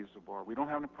they raise the bar. We don't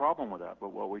have a problem with that,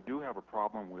 but what we do have a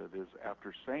problem with is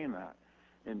after saying that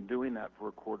and doing that for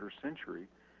a quarter century,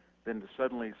 then to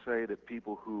suddenly say that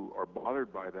people who are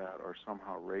bothered by that are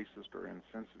somehow racist or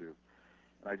insensitive.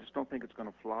 And I just don't think it's going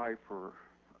to fly for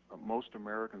most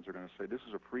Americans are going to say, this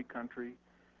is a free country.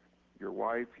 Your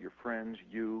wife, your friends,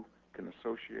 you can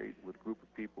associate with a group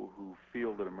of people who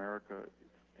feel that America,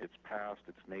 its past,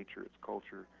 its nature, its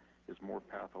culture, is more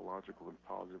pathological than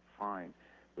positive. Fine.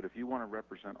 But if you want to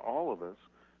represent all of us,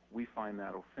 we find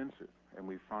that offensive, and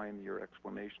we find your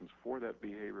explanations for that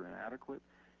behavior inadequate,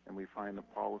 and we find the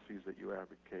policies that you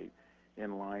advocate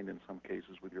in line, in some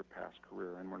cases, with your past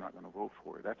career, and we're not going to vote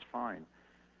for it. That's fine.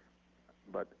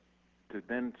 But to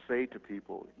then say to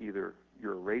people, either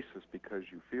you're a racist because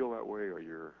you feel that way, or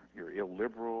you're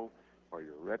illiberal, or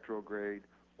you're retrograde,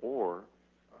 or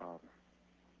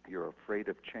you're afraid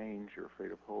of change, you're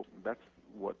afraid of hope, that's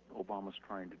what Obama's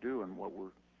trying to do, and what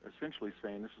we're essentially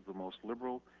saying, this is the most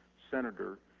liberal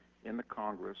senator in the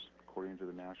Congress, according to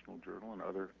the National Journal and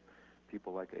other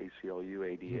people like ACLU,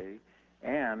 ADA,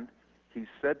 and he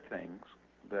said things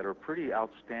that are pretty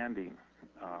outstanding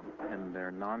in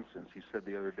their nonsense. He said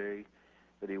the other day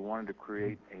that he wanted to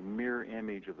create a mirror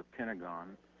image of the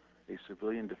Pentagon, a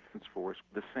civilian defense force,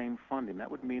 the same funding.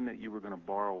 That would mean that you were going to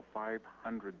borrow $500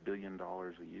 billion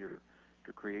a year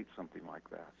to create something like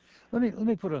that. Let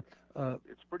me put a.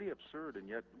 It's pretty absurd, and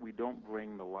yet we don't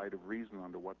bring the light of reason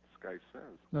onto what this guy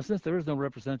says. Now, since there is no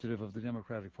representative of the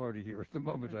Democratic Party here at the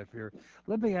moment, I fear,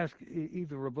 let me ask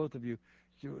either or both of you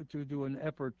to do an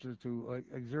effort to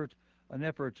exert an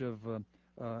effort of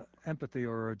empathy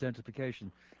or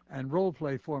identification and role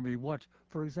play for me what,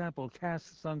 for example, Cass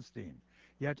Sunstein,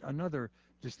 yet another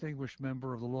distinguished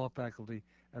member of the law faculty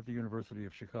at the University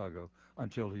of Chicago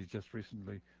until he just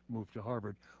recently moved to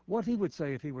Harvard, what he would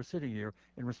say if he were sitting here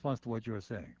in response to what you're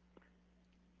saying.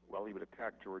 Well, he would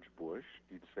attack George Bush.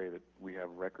 He'd say that we have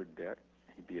record debt.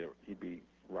 He'd be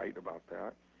right about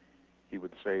that. He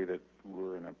would say that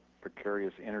we're in a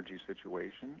precarious energy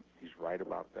situation. He's right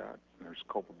about that. And there's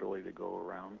culpability to go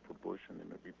around for Bush and the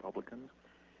Republicans.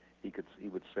 He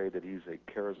would say that he's a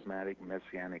charismatic,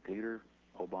 messianic leader,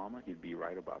 Obama. He'd be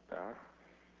right about that.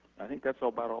 I think that's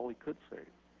about all he could say.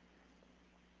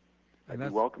 I'd be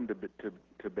welcome to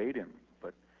debate him,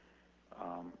 but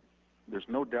there's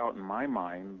no doubt in my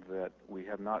mind that we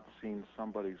have not seen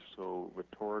somebody so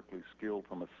rhetorically skilled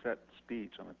from a set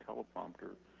speech on a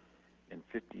teleprompter in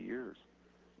 50 years.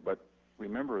 But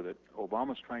remember that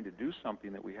Obama's trying to do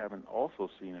something that we haven't also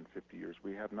seen in 50 years.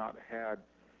 We have not had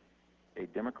a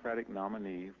Democratic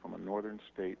nominee from a northern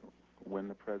state win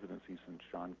the presidency since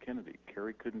John Kennedy.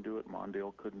 Kerry couldn't do it,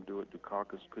 Mondale couldn't do it,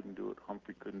 Dukakis couldn't do it,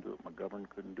 Humphrey couldn't do it, McGovern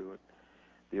couldn't do it.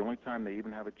 The only time they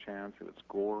even have a chance is it's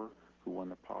Gore, who won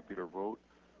the popular vote,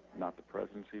 not the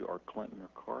presidency, or Clinton or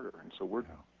Carter. And so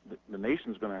the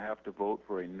nation's going to have to vote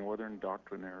for a northern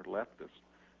doctrinaire leftist,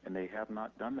 and they have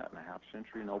not done that in a half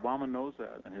century. And Obama knows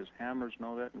that, and his handlers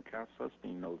know that, and Cass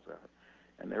Sunstein knows that.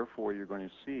 And therefore, you're going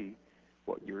to see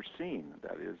what you're seeing,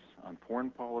 that is, on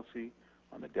foreign policy,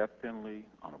 on the death penalty,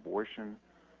 on abortion,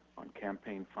 on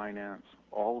campaign finance,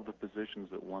 all of the positions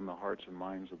that won the hearts and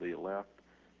minds of the left,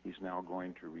 he's now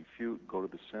going to refute, go to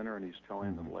the center, and he's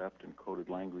telling the left in coded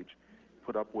language,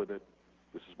 put up with it.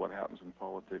 This is what happens in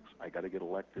politics. I got to get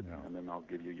elected, and then I'll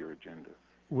give you your agenda.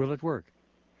 Will it work?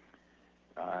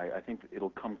 I think it'll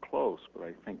come close, but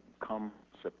I think come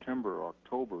September or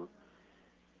October,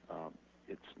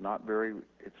 it's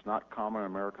not common in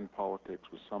American politics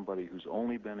with somebody who's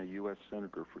only been a U.S.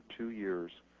 senator for 2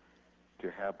 years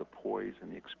to have the poise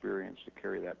and the experience to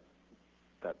carry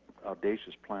that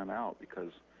audacious plan out,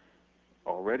 because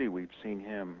already we've seen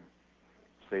him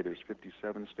say there's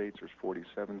 57 states, there's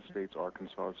 47 states,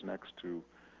 Arkansas is next to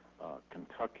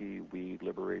Kentucky, we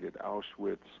liberated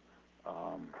Auschwitz,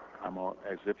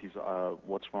 as if he's,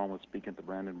 what's wrong with speaking at the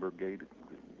Brandenburg Gate?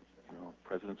 You know,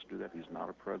 presidents do that. He's not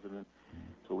a president.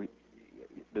 So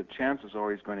the chances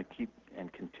are he's going to keep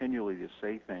and continually to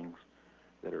say things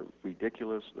that are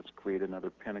ridiculous. Let's create another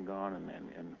Pentagon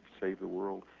and save the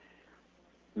world.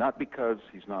 Not because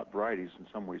he's not bright. He's in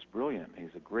some ways brilliant.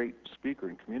 He's a great speaker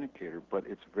and communicator, but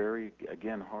it's very,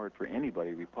 again, hard for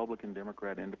anybody, Republican,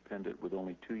 Democrat, Independent, with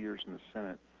only 2 years in the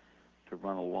Senate, to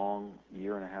run a long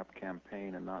year-and-a-half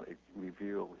campaign and not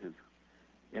reveal his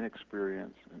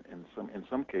inexperience and in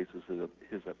some cases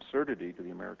his absurdity to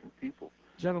the American people.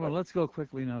 Gentlemen, let's go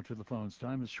quickly now to the phones.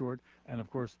 Time is short, and of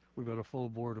course we've got a full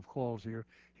board of calls here.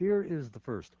 Here is the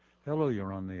first. Hello,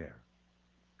 you're on the air.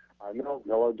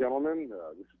 Hello, gentlemen.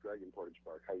 This is Greg in Portage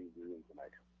Park. How are you doing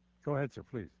tonight? Go ahead, sir,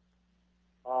 please.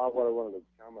 What I wanted to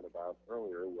comment about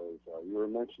earlier was you were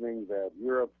mentioning that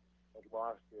Europe had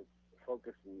lost its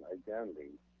focus and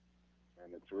identity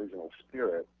and its original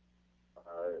spirit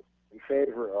in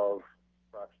favor of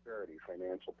prosperity,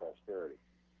 financial prosperity.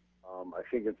 I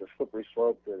think it's a slippery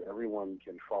slope that everyone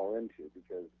can fall into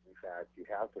because, in fact, you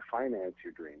have to finance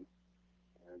your dream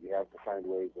and you have to find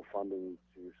ways of funding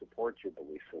to support your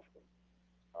belief system.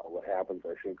 What happens,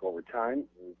 I think, over time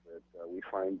is that we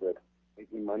find that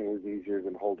making money is easier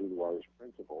than holding large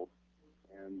principles,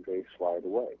 and they slide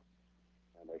away.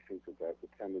 And I think that that's a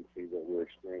tendency that we're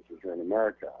experiencing here in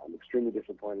America. I'm extremely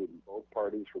disappointed in both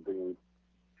parties for bringing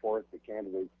forth the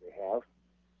candidates they have.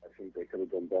 I think they could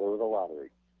have done better with a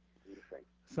lottery. What do you think?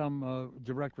 Some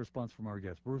direct response from our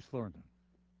guest, Bruce Thornton.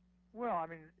 Well, I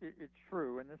mean, it's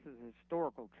true, and this is a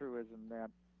historical truism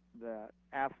that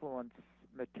affluence,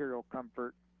 material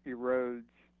comfort erodes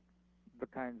the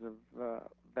kinds of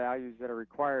values that are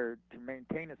required to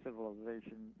maintain a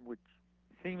civilization, which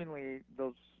seemingly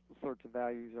those sorts of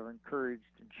values are encouraged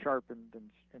and sharpened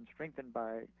and strengthened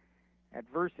by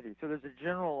adversity. So there's a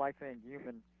general, I think,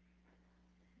 human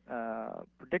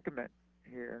predicament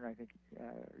here, and I think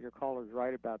your caller is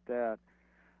right about that.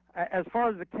 As far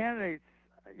as the candidates,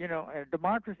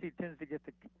 democracy tends to get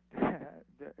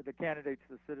the candidates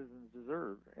the citizens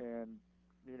deserve, and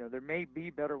there may be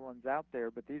better ones out there,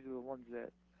 but these are the ones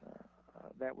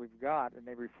that we've got, and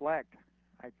they reflect,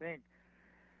 I think,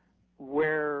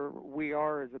 where we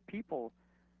are as a people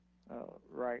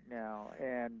right now,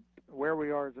 and where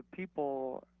we are as a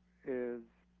people is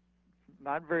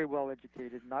not very well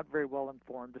educated, not very well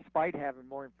informed, despite having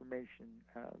more information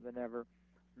than ever,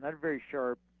 not very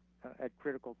sharp at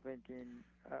critical thinking.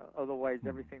 Otherwise,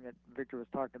 everything that Victor was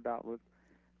talking about with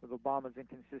Obama's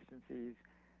inconsistencies,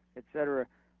 etc.,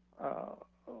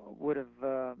 would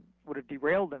have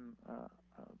derailed him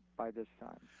by this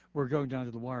time. We're going down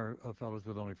to the wire, fellows,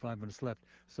 with only 5 minutes left.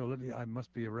 So I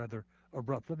must be rather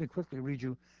abrupt. Let me quickly read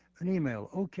you an email.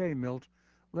 Okay, Milt,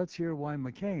 let's hear why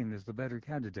McCain is the better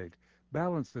candidate.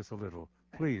 Balance this a little,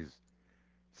 please,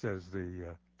 says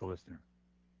the listener.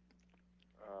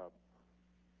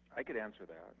 I could answer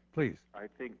that. Please. I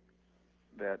think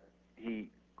that he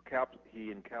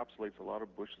encapsulates a lot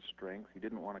of Bush's strengths. He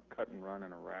didn't want to cut and run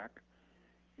in Iraq.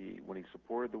 When he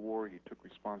supported the war, he took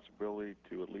responsibility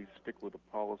to at least stick with the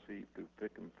policy through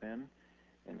thick and thin,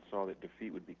 and saw that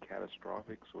defeat would be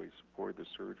catastrophic. So he supported the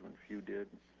surge when few did.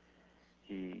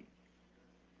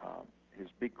 His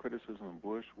big criticism of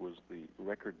Bush was the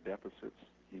record deficits.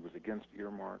 He was against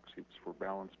earmarks. He was for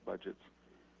balanced budgets.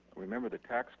 Remember, the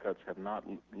tax cuts have not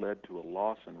led to a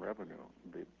loss in revenue.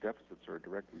 The deficits are a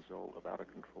direct result of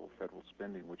out-of-control federal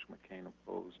spending, which McCain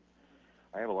opposed.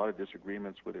 I have a lot of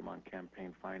disagreements with him on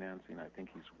campaign financing. I think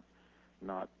he's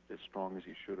not as strong as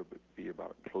he should be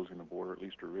about closing the border, at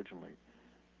least originally.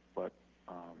 But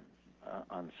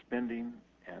on spending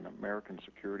and American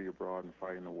security abroad and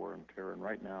fighting the war on terror, and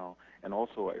right now, and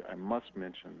also I must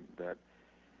mention that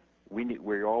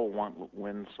we all want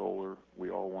wind, solar, we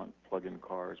all want plug-in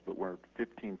cars, but we're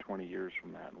 15, 20 years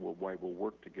from that, and we'll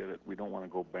work to get it. We don't want to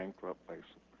go bankrupt by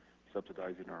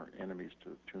subsidizing our enemies to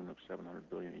the tune of $700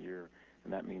 billion a year,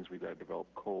 and that means we've got to develop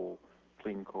coal,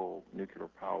 clean coal, nuclear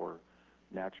power,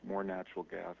 more natural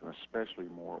gas, and especially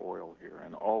more oil here,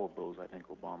 and all of those I think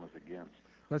Obama's against.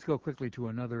 Let's go quickly to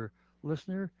another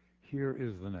listener. Here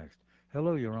is the next.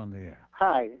 Hello, you're on the air.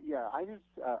 Hi, yeah,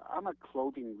 I'm a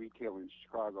clothing retailer in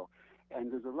Chicago,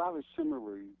 and there's a lot of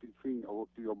similarities between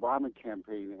the Obama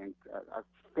campaign and a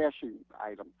fashion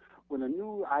item. When a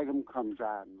new item comes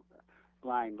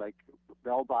online, like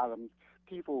bell bottoms,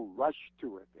 people rush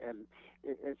to it, and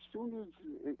as soon as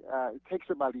it takes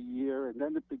about a year, and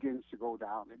then it begins to go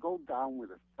down. It goes down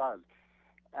with a thud,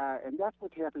 and that's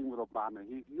what's happening with Obama.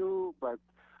 He's new, but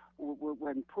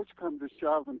when push comes to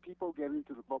shove and people get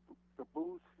into the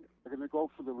booth, they're going to go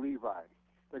for the Levi.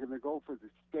 They're going to go for the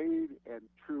staid and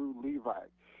true Levi.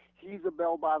 He's a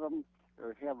bell-bottom.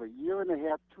 They'll have a year and a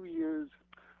half, 2 years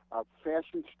of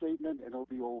fashion statement, and it'll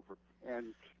be over.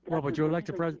 And well, but you elect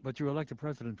a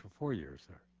president for 4 years,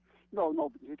 sir.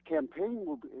 No, his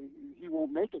campaign he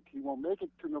won't make it. He won't make it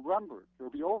to November.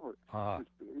 It'll be over.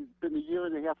 It's been a year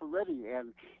and a half already,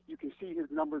 and you can see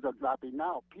his numbers are dropping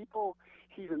now.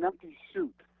 He's an empty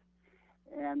suit,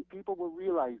 and people will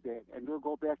realize that, and they'll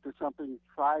go back to something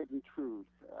tried and true,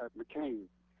 McCain.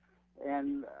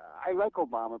 And I like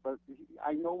Obama, but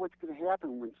I know what's going to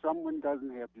happen when someone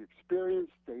doesn't have the experience,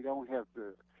 they don't have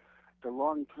the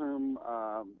long-term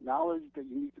knowledge that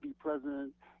you need to be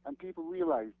president, and people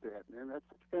realize that, and that's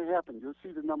what's going to happen. You'll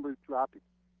see the numbers dropping.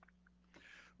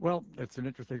 Well, it's an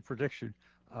interesting prediction.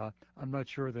 I'm not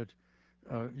sure that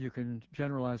you can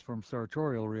generalize from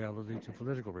sartorial reality to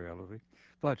political reality.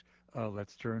 But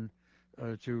let's turn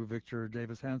to Victor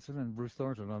Davis Hanson and Bruce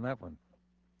Thornton on that one.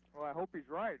 Well, I hope he's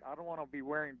right. I don't want to be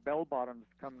wearing bell bottoms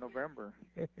come November.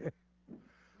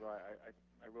 Well,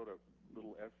 I wrote a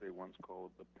little essay once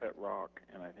called "The Pet Rock,"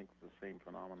 and I think it's the same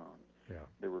phenomenon. Yeah.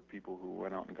 There were people who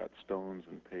went out and got stones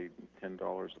and paid $10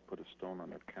 to put a stone on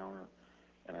their counter,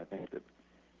 and I think that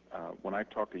when I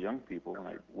talk to young people, and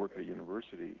I work at a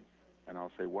university, and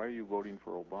I'll say, "Why are you voting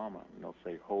for Obama?" And they'll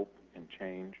say, "Hope and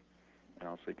change," and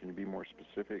I'll say, "Can you be more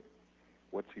specific?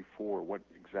 What's he for? What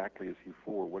exactly is he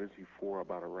for? What is he for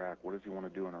about Iraq? What does he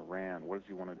want to do in Iran? What does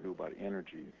he want to do about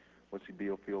energy? What's he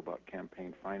feel about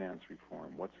campaign finance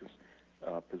reform? What's his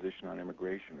position on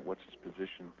immigration? What's his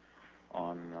position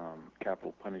on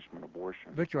capital punishment,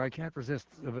 abortion?" Victor, I can't resist.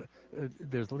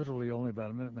 There's literally only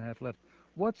about a minute and a half left.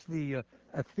 What's the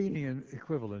Athenian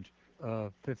equivalent,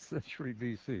 5th century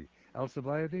BC?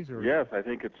 Alcibiades? Or? Yes, I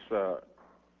think it's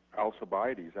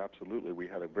Alcibiades, absolutely. We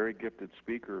had a very gifted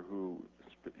speaker who,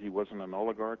 he wasn't an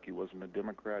oligarch, he wasn't a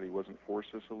Democrat, he wasn't for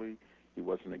Sicily, he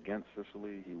wasn't against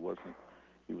Sicily, he was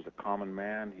a common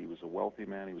man, he was a wealthy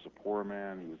man, he was a poor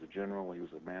man, he was a general, he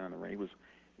was a man in the rain. He was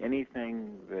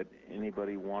anything that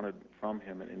anybody wanted from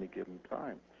him at any given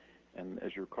time. And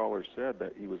as your caller said,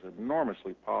 that he was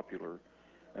enormously popular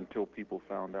until people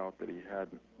found out that he had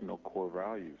no core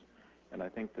values. And I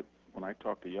think that when I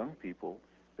talk to young people,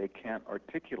 they can't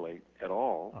articulate at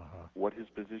all what his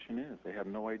position is. They have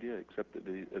no idea, except that,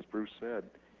 as Bruce said,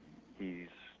 he's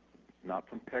not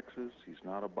from Texas. He's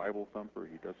not a Bible thumper.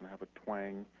 He doesn't have a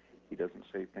twang. He doesn't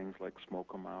say things like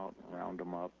 "smoke 'em out," "round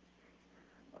 'em up,"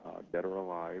 "dead or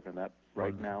alive." And that,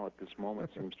 right now, at this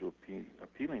moment, seems to be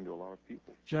appealing to a lot of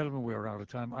people. Gentlemen, we are out of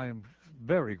time. I am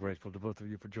very grateful to both of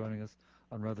you for joining us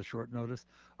on rather short notice.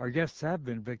 Our guests have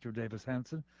been Victor Davis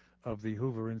Hanson of the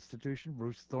Hoover Institution,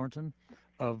 Bruce Thornton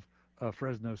of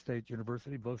Fresno State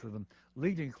University, both of them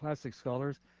leading classic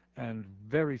scholars and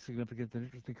very significant and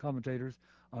interesting commentators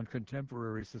on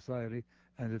contemporary society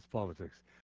and its politics.